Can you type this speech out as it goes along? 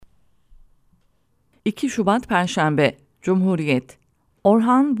2 Şubat Perşembe, Cumhuriyet.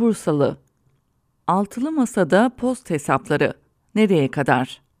 Orhan Bursalı Altılı masada post hesapları, nereye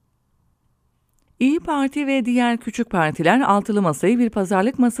kadar? İyi Parti ve diğer küçük partiler altılı masayı bir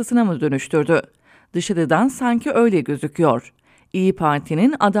pazarlık masasına mı dönüştürdü? Dışarıdan sanki öyle gözüküyor. İyi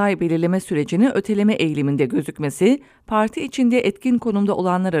Parti'nin aday belirleme sürecini öteleme eğiliminde gözükmesi, parti içinde etkin konumda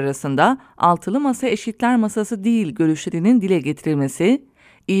olanlar arasında altılı masa eşitler masası değil görüşlerinin dile getirilmesi,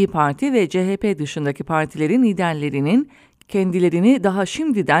 İyi Parti ve CHP dışındaki partilerin liderlerinin kendilerini daha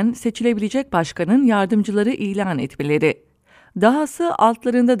şimdiden seçilebilecek başkanın yardımcıları ilan etmeleri, dahası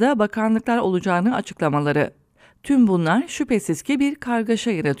altlarında da bakanlıklar olacağını açıklamaları. Tüm bunlar şüphesiz ki bir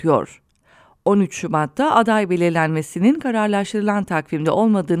kargaşa yaratıyor. 13 Şubat'ta aday belirlenmesinin kararlaştırılan takvimde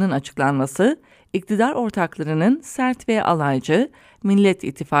olmadığının açıklanması, iktidar ortaklarının sert ve alaycı, Millet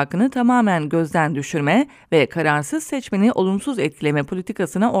İttifakı'nı tamamen gözden düşürme ve kararsız seçmeni olumsuz etkileme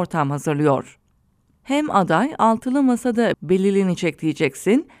politikasına ortam hazırlıyor. Hem aday altılı masada belirlenecek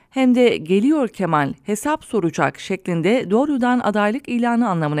diyeceksin, hem de geliyor Kemal hesap soracak şeklinde doğrudan adaylık ilanı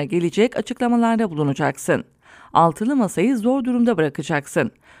anlamına gelecek açıklamalarda bulunacaksın. Altılı masayı zor durumda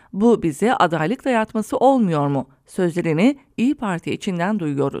bırakacaksın. Bu bize adaylık dayatması olmuyor mu? Sözlerini İyi Parti içinden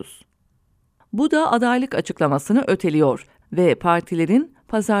duyuyoruz. Bu da adaylık açıklamasını öteliyor ve partilerin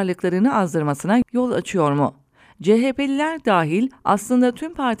pazarlıklarını azdırmasına yol açıyor mu? CHP'liler dahil aslında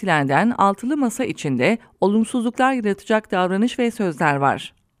tüm partilerden altılı masa içinde olumsuzluklar yaratacak davranış ve sözler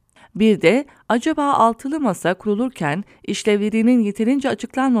var. Bir de acaba altılı masa kurulurken işlevlerinin yeterince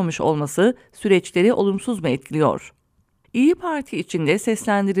açıklanmamış olması süreçleri olumsuz mu etkiliyor? İyi Parti içinde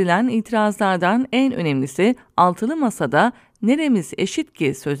seslendirilen itirazlardan en önemlisi altılı masada neremiz eşit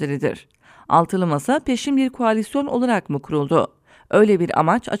ki sözleridir. Altılı masa peşin bir koalisyon olarak mı kuruldu? Öyle bir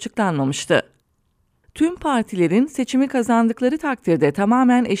amaç açıklanmamıştı. Tüm partilerin seçimi kazandıkları takdirde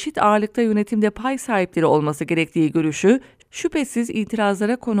tamamen eşit ağırlıkta yönetimde pay sahipleri olması gerektiği görüşü şüphesiz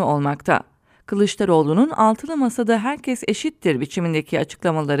itirazlara konu olmakta. Kılıçdaroğlu'nun altılı masada herkes eşittir biçimindeki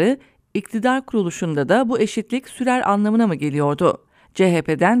açıklamaları, iktidar kuruluşunda da bu eşitlik sürer anlamına mı geliyordu?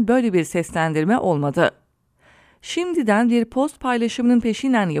 CHP'den böyle bir seslendirme olmadı. Şimdiden bir post paylaşımının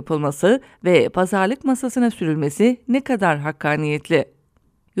peşinen yapılması ve pazarlık masasına sürülmesi ne kadar hakkaniyetli.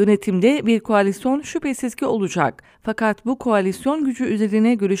 Yönetimde bir koalisyon şüphesiz ki olacak. Fakat bu koalisyon gücü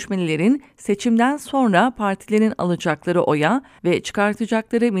üzerine görüşmelerin seçimden sonra partilerin alacakları oya ve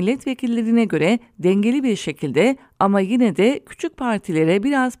çıkartacakları milletvekillerine göre dengeli bir şekilde ama yine de küçük partilere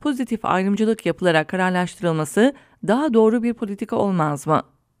biraz pozitif ayrımcılık yapılarak kararlaştırılması daha doğru bir politika olmaz mı?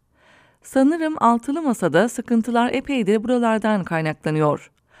 Sanırım altılı masada sıkıntılar epeydir buralardan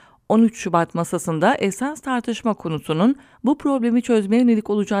kaynaklanıyor. 13 Şubat masasında esas tartışma konusunun bu problemi çözmeye yönelik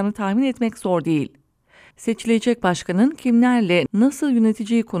olacağını tahmin etmek zor değil. Seçilecek başkanın kimlerle nasıl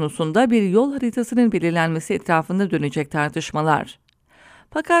yöneteceği konusunda bir yol haritasının belirlenmesi etrafında dönecek tartışmalar.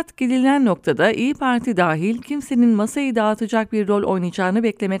 Fakat gelinen noktada İyi Parti dahil kimsenin masayı dağıtacak bir rol oynayacağını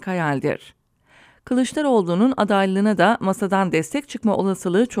beklemek hayaldir. Kılıçdaroğlu'nun adaylığına da masadan destek çıkma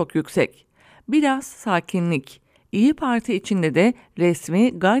olasılığı çok yüksek. Biraz sakinlik. İyi Parti içinde de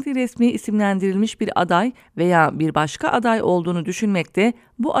resmi, gayri resmi isimlendirilmiş bir aday veya bir başka aday olduğunu düşünmek de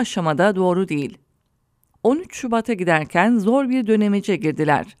bu aşamada doğru değil. 13 Şubat'a giderken zor bir dönemece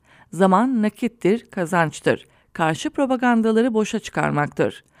girdiler. Zaman nakittir, kazançtır. Karşı propagandaları boşa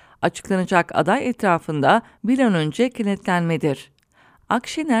çıkarmaktır. Açıklanacak aday etrafında bir an önce kenetlenmedir.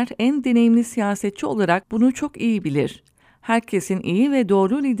 Akşener en deneyimli siyasetçi olarak bunu çok iyi bilir. Herkesin iyi ve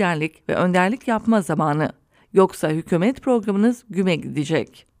doğru liderlik ve önderlik yapma zamanı. Yoksa hükümet programınız güme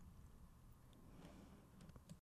gidecek.